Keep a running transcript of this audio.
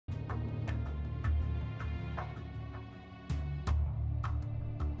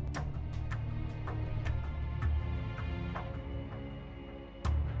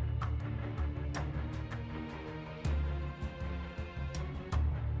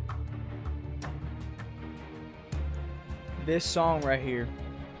This song right here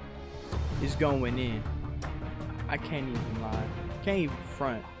is going in. I can't even lie. Can't even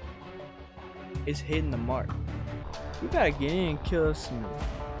front. It's hitting the mark. We gotta get in and kill some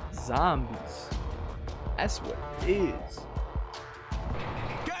zombies. That's what it is.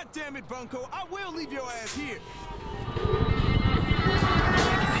 God damn it, Bunko! I will leave your ass here.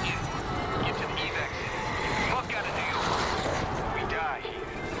 Get to the evac. Fuck out of New York. We die.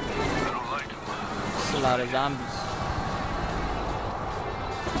 I don't like them. It's a lot of zombies.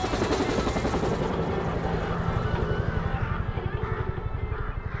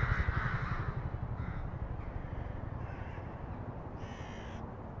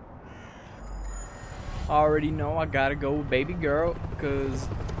 I already know I gotta go with baby girl, cause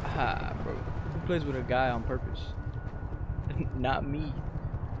bro, who plays with a guy on purpose? Not me.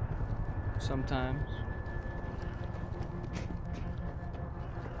 Sometimes.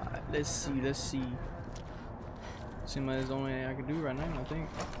 Alright, let's see. Seems like it's the only thing I can do right now, I think.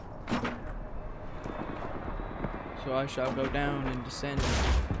 So I shall go down and descend.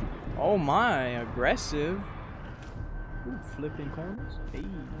 Oh my, aggressive. Ooh, flipping corners. Hey.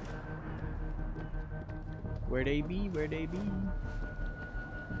 Where they be? Where they be?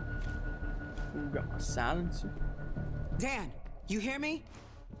 Ooh, got my silencer. Dan, you hear me?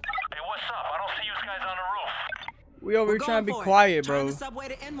 Hey, what's up? I don't see you guys on the roof. We over here We're trying to be going for it. quiet, Turn bro. the subway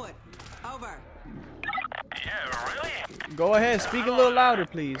to Inwood. Over. Yeah, really? Go ahead, speak a little louder,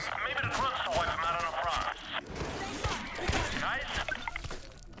 please. Maybe the drugs will wipe them out on the front. Guys?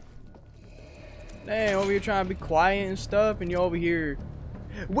 Dang, over here trying to be quiet and stuff, and you're over here.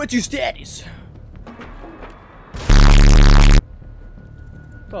 What's your status?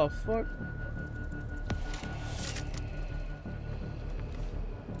 The fuck?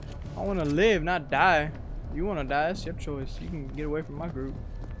 I wanna live, not die. You wanna die, that's your choice. You can get away from my group.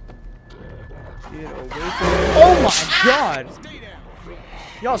 Get away from me. Oh my god!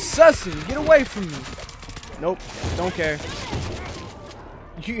 Y'all sussing, get away from me. Nope, don't care.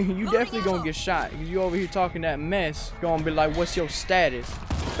 You definitely gonna get shot because you over here talking that mess. Gonna be like, what's your status?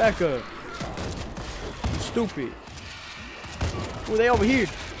 Back up. You stupid. Oh, they over here.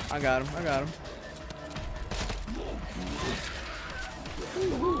 I got him.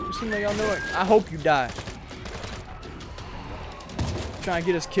 Ooh, seems like y'all know it. I hope you die. Trying to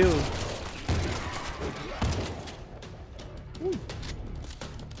get us killed. Ooh.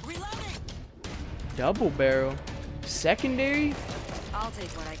 Reloading. Double barrel. Secondary? I'll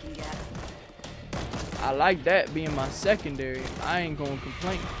take what I can get. I like that being my secondary. I ain't gonna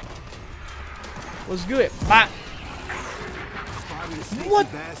complain. What's good? Bye. What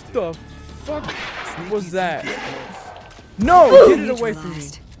the fuck was that? No, get it away from me.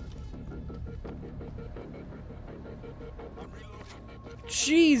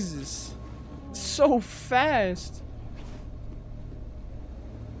 Jesus. So fast.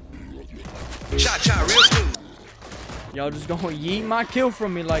 Cha-cha, real smooth. Y'all just gonna yeet my kill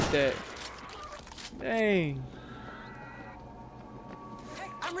from me like that. Dang. Hey,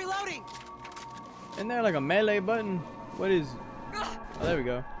 I'm reloading. Isn't there like a melee button? What is it? Oh, there we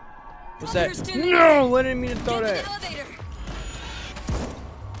go. What's that? Understand the No, I didn't mean to throw Get to that. the elevator.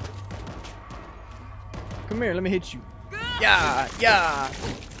 Come here, let me hit you. Yeah, yeah.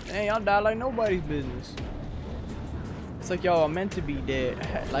 Dang, y'all die like nobody's business. It's like y'all are meant to be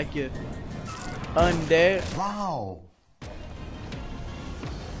dead. Like you're undead. Wow.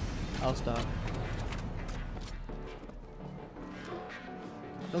 I'll stop.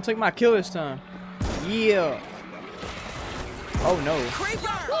 Don't take my kill this time. Yeah. Oh no.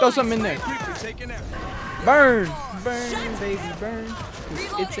 Throw something in there. Burn! Burn, baby, burn.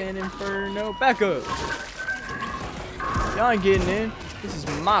 'Cause it's an inferno. Back up. Y'all ain't getting in. This is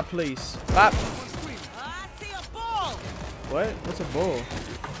my place. Bop. I see a ball. What? What's a bull?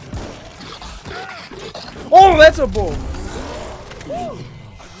 Oh, that's a bull. What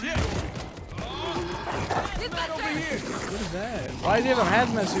is that? Why does he have a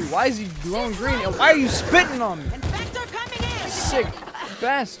hazmat suit? Why is he glowing green? And why are you spitting on me? Infector coming in. Sick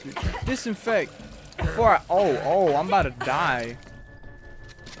bastard. Disinfect. Before I. Oh, I'm about to die.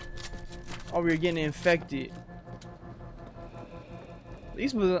 Oh, we're getting infected.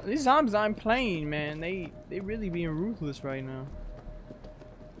 These zombies I'm playing, man. They really being ruthless right now.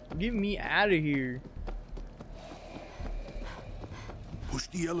 Get me out of here. Push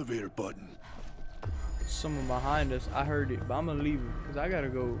the elevator button. Someone behind us. I heard it, but I'm gonna leave it because I gotta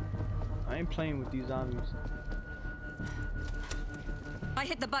go. I ain't playing with these zombies. I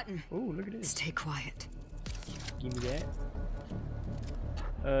hit the button. Oh, look at this. Stay quiet. Give me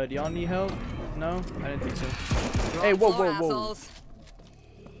that. Do y'all need help? No? I didn't think so. Hey, whoa. Assholes.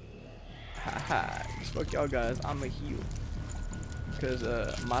 Haha. Fuck y'all guys. I'm a heal. Because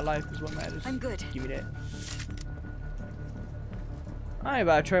my life is what matters. I'm good. Give me that. I ain't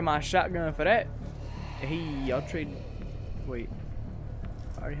about to trade my shotgun for that. Hey, I'll trade. Wait.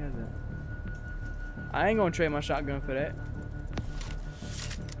 I already have that. I ain't gonna trade my shotgun for that.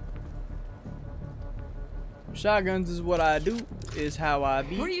 Shotguns is what I do. Is how I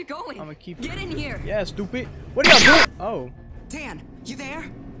be. Where are you going? I'm gonna keep Get in here. Yeah, stupid. What are y'all doing? Oh. Dan, you there?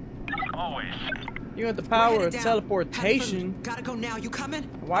 Always. You got the We're power headed of down. teleportation. Gotta go now. You coming?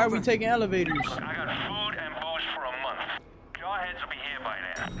 Why are we Over. taking elevators? I got food and booze for a month. Jawheads will be here by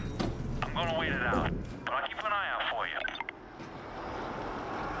then. I'm gonna wait it out, but I'll keep an eye out for you.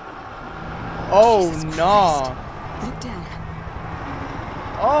 Oh no. Look down.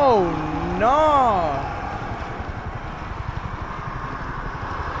 Oh no.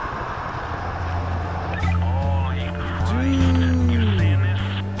 Holy Christ. You seeing this?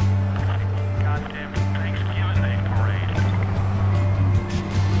 Goddamn Thanksgiving Day parade.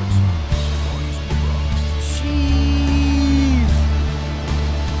 Jeez.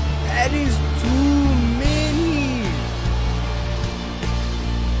 That is too many.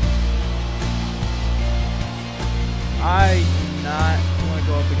 I do not want to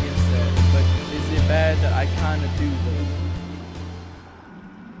go up against that, but is it bad that I kind of do though?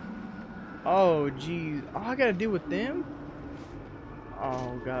 Oh geez, all I gotta deal with them?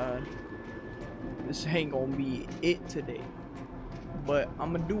 Oh god, this ain't gonna be it today. But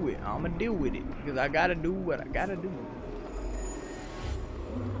I'm gonna do it. I'm gonna deal with it because I gotta do what I gotta do.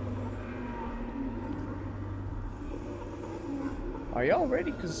 Are y'all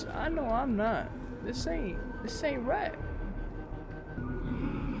ready? Cause I know I'm not. This ain't right.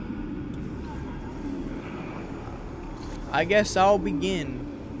 I guess I'll begin.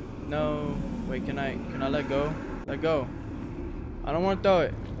 No, wait, can I let go? Let go. I don't want to throw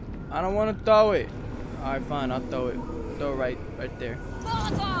it. I don't want to throw it. All right, fine, I'll throw it. Throw it right there.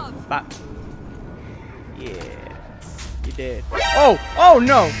 Molotov! Bop. Yeah. You dead. Oh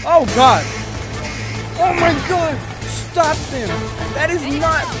no. Oh god. Oh my god. Stop them. That is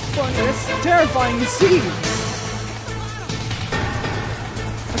not funny. That's terrifying to see.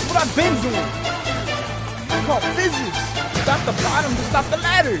 That's what I've been doing. It's called physics. Stop the bottom to stop the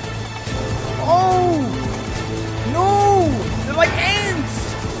ladder. Oh no. They're like ants.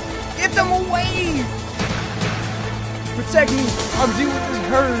 Get them away. Protect me. I'll deal with this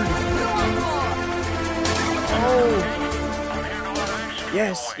herd. Oh.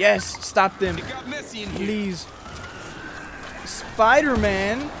 Yes, yes. Stop them. It got messy in here. Please.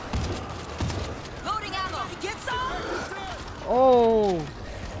 Spider-Man. Loading ammo. Get some. Oh.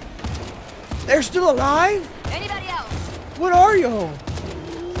 They're still alive? Anybody else? What are y'all?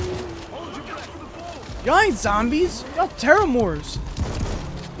 Y'all ain't zombies. Y'all Terramors.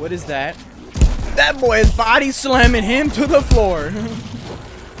 What is that? That boy is body slamming him to the floor.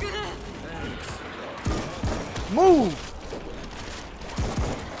 Move.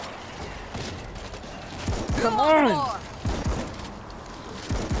 Come on.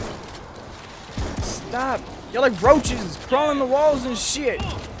 Stop. You're like roaches crawling the walls and shit.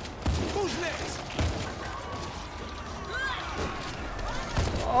 Who's next?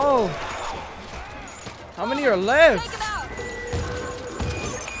 Oh. How many are Take left? him out.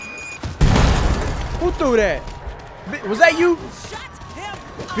 Who threw that? Was that you? Shut him.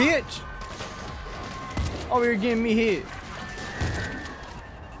 Bitch. Oh, you're getting me hit.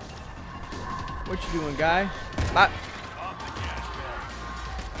 What you doing, guy? Bop.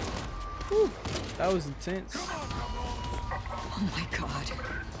 Whew, that was intense. Oh my god.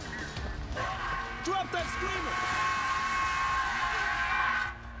 Drop that screamer.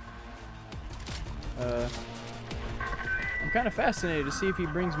 I'm kind of fascinated to see if he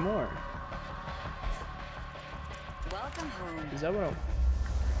brings more. Welcome home. Is that what I'm...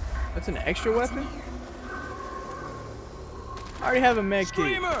 That's an extra weapon? I already have a med kit.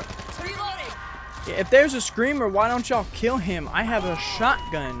 Screamer. Reloading. Yeah, if there's a screamer, why don't y'all kill him? I have a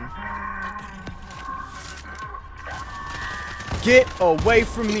shotgun. Get away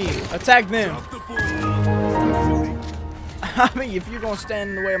from me. Attack them. I mean, if you're gonna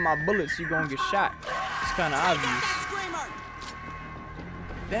stand in the way of my bullets, you're gonna get shot. It's kind of obvious. Screamer!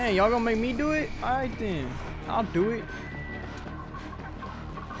 Dang, y'all gonna make me do it? Alright then. I'll do it.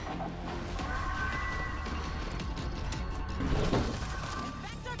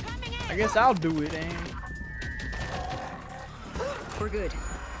 I guess I'll do it, and We're good.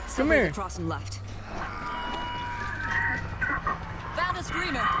 come here. Across and left. Found a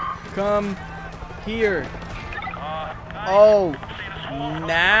screamer. Come here. Oh,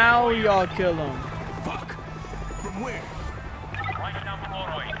 now y'all kill him. Fuck. From where? Right down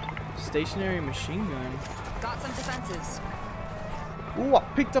Broadway. Stationary machine gun. Got some defenses. Ooh, I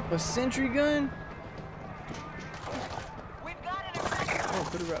picked up a sentry gun. Oh,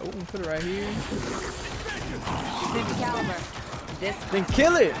 put it right here. 50 caliber. This Then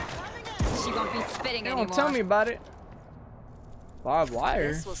kill it. she won't be spitting They anymore. don't tell me about it. Barbed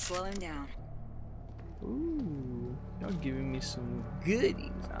wire. This will slow him down. Ooh, y'all giving me some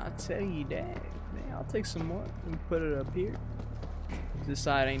goodies. I'll tell you that. Man, I'll take some more and put it up here. This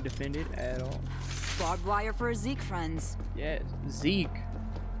side ain't defended at all. Barbed wire for Zeke friends. Yeah, Zeke.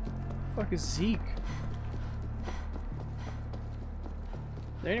 Fuck is Zeke?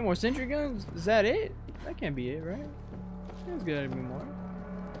 There any more sentry guns? Is that it? That can't be it, right? There's gotta be more.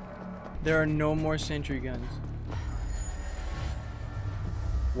 There are no more sentry guns.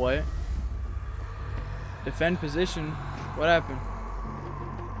 What? Defend position. What happened?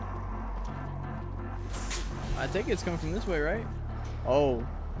 I think it's coming from this way, right? Oh.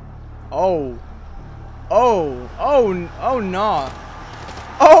 Oh. Oh. Oh. Oh, nah.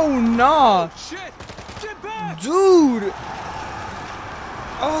 Oh, nah. Shit! Get back! Dude.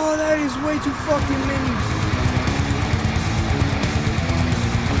 Oh, that is way too fucking many.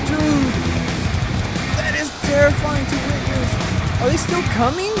 Dude. That is terrifying to witness. Are they still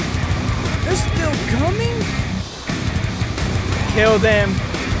coming? They're still coming? Kill them.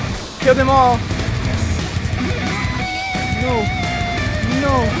 Kill them all. No.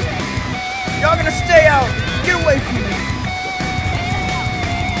 No. Y'all gonna stay out. Get away from me.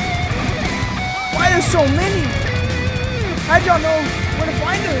 Why there's so many? How'd y'all know where to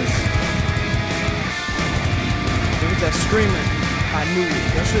find us? It was that screamer. I knew it.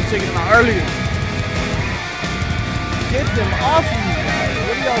 Y'all should have taken him out earlier. Get them off of me, guys.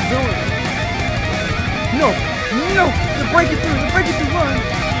 What are y'all doing? No. No. They're breaking through. They're breaking through. Run.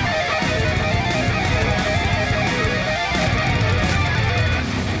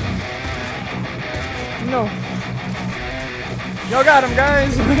 No. Y'all got him,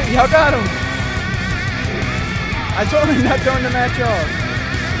 guys. Y'all got him. I told him not throwing the match off.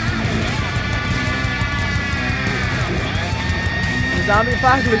 The zombie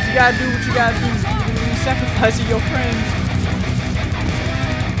apocalypse, you gotta do what you gotta do. You're sacrificing your friends.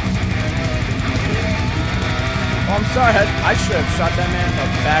 Oh, I'm sorry. I should have shot that man in the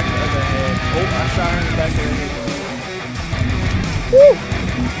back of the head. Oh, I shot her in the back of the head. Woo!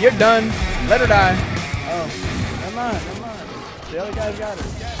 You're done. Let her die. Oh, never mind. Never mind. The other guy's got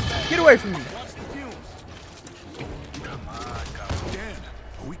her. Get away from me.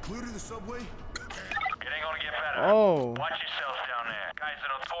 Are we clear to the subway? It ain't gonna get better. Oh, Watch yourselves down there. Guy's a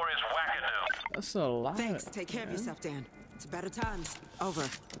notorious wackadoo. that's a lot. Thanks. Take care of yourself, Dan. It's better times. Over.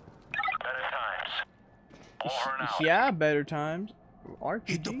 Better times. Over and out. Yeah, better times. RPG.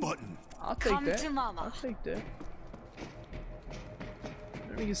 Hit the button. I'll take Come that. to mama. I'll take that.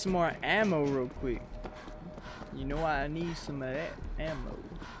 Let me get some more ammo real quick. You know I need some of that ammo.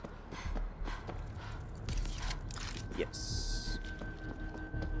 Yes.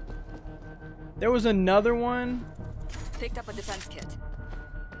 There was another one. Picked up a defense kit.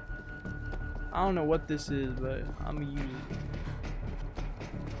 I don't know what this is, but I'm gonna use it.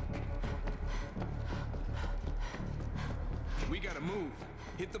 We gotta move.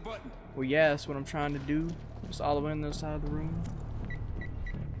 Hit the button. Well, yeah, that's what I'm trying to do. Just all the way on the other side of the room.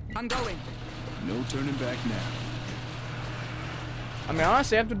 I'm going. No turning back now. I mean,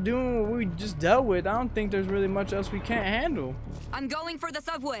 honestly, after doing what we just dealt with, I don't think there's really much else we can't handle. I'm going for the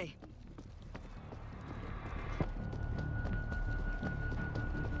subway.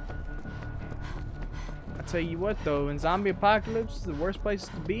 I tell you what, though, in zombie apocalypse, the worst place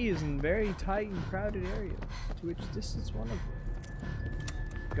to be is in very tight and crowded areas, to which this is one of them.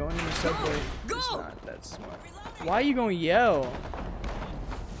 Going in the subway Go! is not that smart. Why are you gonna yell?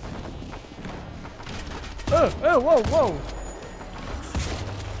 Oh, whoa, whoa!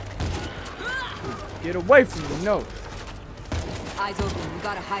 Get away from me, no. Eyes open. We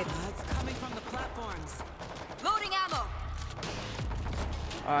gotta hide. It's coming from the platforms. Loading ammo.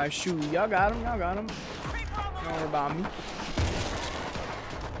 Alright, shoot, y'all got him, y'all got him. Don't worry about me.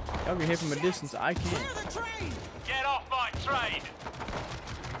 Y'all can hit from a distance, I can't. Get off my train!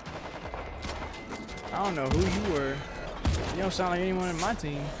 I don't know who you were. You don't sound like anyone in my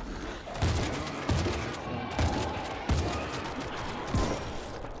team.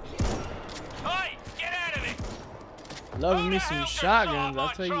 Hey, get out of it! Loving me some shotguns, I'll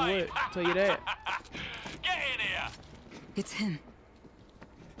tell you what. I'll tell you that. Get in here! It's him.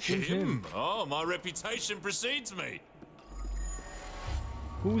 Who's him? Oh, my reputation precedes me.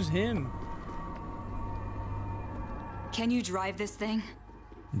 Who's him? Can you drive this thing?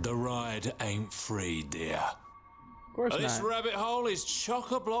 The ride ain't free, dear. Of course This not. rabbit hole is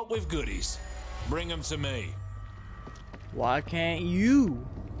chock-a-block with goodies. Bring them to me. Why can't you?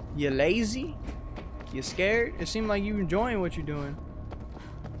 You lazy? You scared? It seemed like you enjoying what you're doing.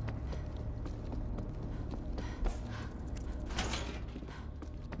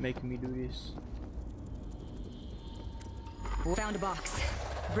 Making me do this. Found a box.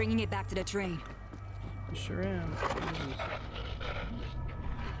 Bringing it back to the train. I sure am.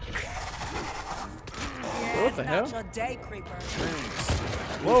 What the hell? Your day, creeper.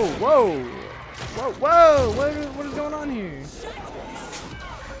 Whoa, whoa! Whoa, whoa! What is going on here?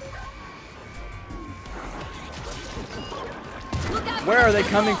 Where are they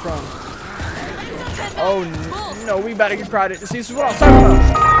coming from? Oh no, we better get crowded. See, this is what I'm talking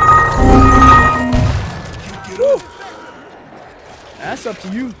about. Woo. That's up to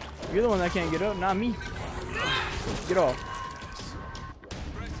you. You're the one that can't get up, not me. Get off.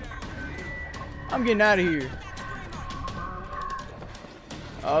 I'm getting out of here.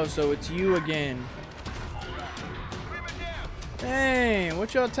 Oh, so it's you again. Dang,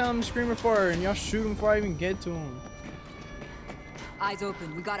 what y'all telling me Screamer for? And y'all shoot him before I even get to him. Eyes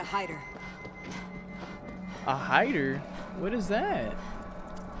open. We got a hider. A hider? What is that?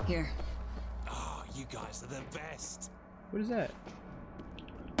 Here. Oh, you guys are the best. What is that?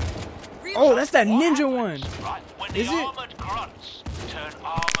 Oh, that's that ninja one. Right, when Is the it? armored grunts turn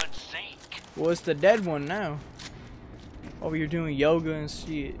armored Zeke. Well, it's the dead one now. Over here doing yoga and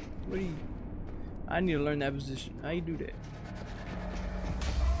shit. What do you... I need to learn that position. How you do that?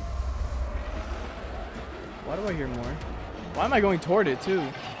 Why do I hear more? Why am I going toward it too?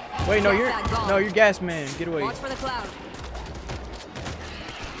 Wait, no, you're gas man. Get away. Watch for the cloud.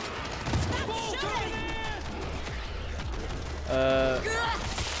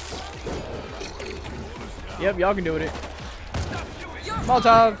 Yep, y'all can do it.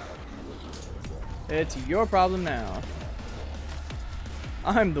 Molotov. It's your problem now.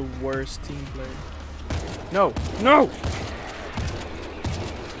 I'm the worst team player. No, no.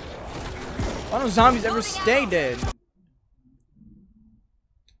 Why don't zombies ever stay dead?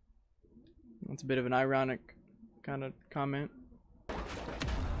 That's a bit of an ironic kind of comment.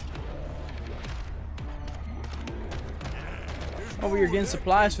 Over here getting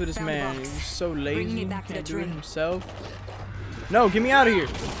supplies for this man. He's so lazy. Can't do it himself. No, get me out of here.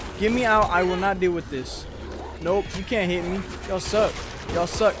 Get me out. I will not deal with this. Nope, you can't hit me. Y'all suck. Y'all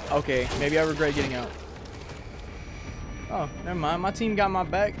suck. Okay, maybe I regret getting out. Oh, never mind. My team got my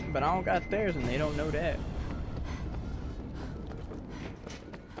back, but I don't got theirs, and they don't know that.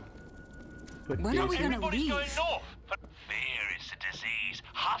 When are we gonna Everybody's leave? going north. Fear is the disease.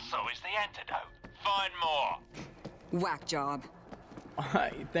 Hustle is the antidote. Find more. Whack job.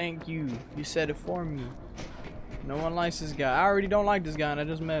 Thank you. You said it for me. No one likes this guy. I already don't like this guy, and I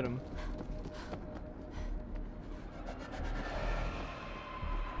just met him.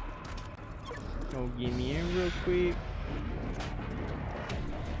 Oh, get me in real quick.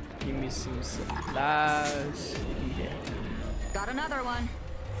 Give me some supplies. Yeah. Got another one.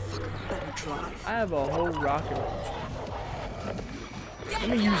 Better drive. I have a whole rocket launcher. Let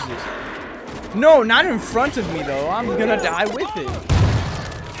me use this. No, not in front of me though. I'm gonna die with it.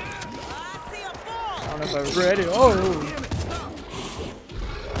 I don't know if I regret it. Oh.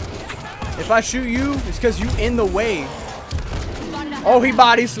 If I shoot you, it's because you in the way. Oh, he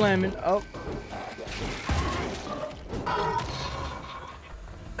body slamming. Oh.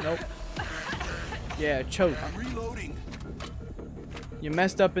 Nope. Yeah, choke. I'm reloading. You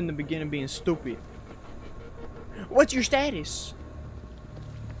messed up in the beginning being stupid. What's your status?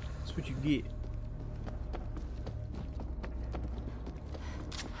 That's what you get.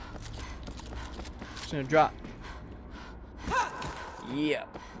 Just gonna drop. Yeah.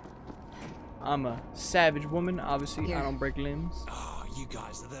 I'm a savage woman. Obviously, Here. I don't break limbs. Oh, you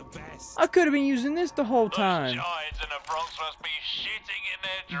guys are the best. I could have been using this the whole Those time. giants in the Bronx must be shitting in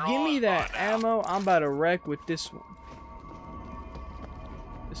their drawers. Give me that by now. ammo. I'm about to wreck with this one.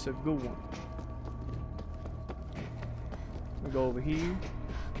 It's a good one. We go over here.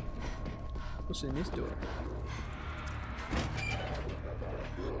 What's in this door?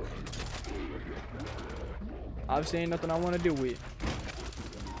 Obviously, ain't nothing I want to deal with.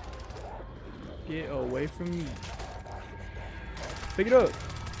 Get away from me. Pick it up.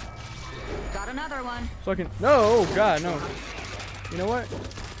 Got another one. So I can. No, oh god, no. You know what?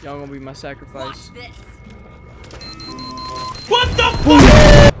 Y'all gonna be my sacrifice. Watch this. What the fuck?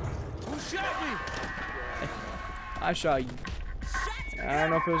 Who shot me? I shot you. I don't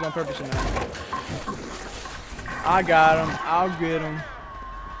know if it was on purpose or not. I got him. I'll get him.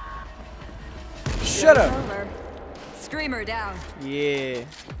 Shut up. Over. Screamer down. Yeah.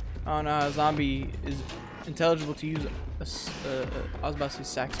 I don't know how a zombie is intelligible to use a I was about to say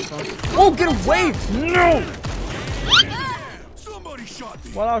saxophone. Oh, get away! No! Somebody shot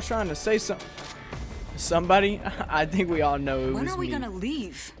me. Well, I was trying to say something. Somebody? I think we all know it When was are we me. gonna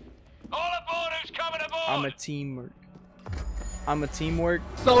leave? All aboard, who's coming aboard? I'm a teamwork. I'm a teamwork.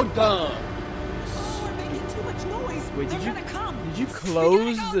 So dumb. Oh, we're making too much noise. Wait, They're did you gonna come. did you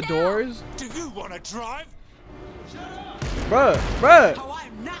close go the now. doors? Do you want to drive? Bruh. Oh,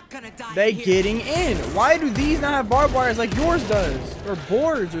 I'm not gonna die They here. getting in. Why do these not have barbed wires like yours does? Or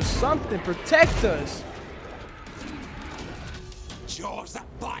boards or something. Protect us. Jaws that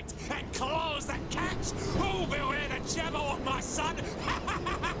bite and claws that catch. Who'll be where the jabber on my son?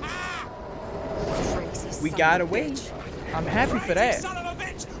 Crazy We son got of a away. bitch. I'm happy for Crazy that. son of a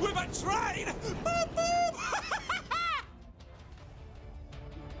bitch with a train. Boop, boop.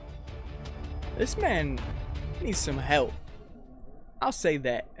 This man needs some help. I'll say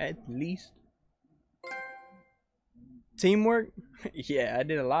that at least. Teamwork? Yeah, I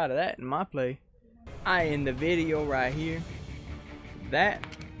did a lot of that in my play. I end the video right here. That,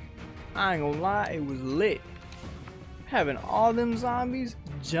 I ain't gonna lie, it was lit. Having all them zombies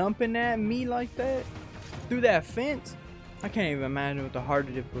jumping at me like that through that fence. I can't even imagine what the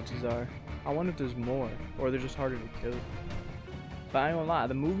harder difficulties are. I wonder if there's more or they're just harder to kill. But I ain't gonna lie,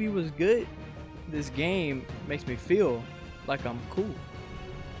 the movie was good. This game makes me feel like I'm cool.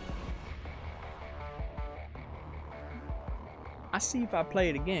 I see if I play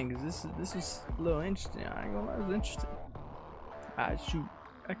it again, because this is a little interesting. I ain't gonna lie, it's interesting. Alright, shoot.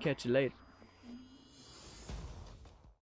 I'll catch you later.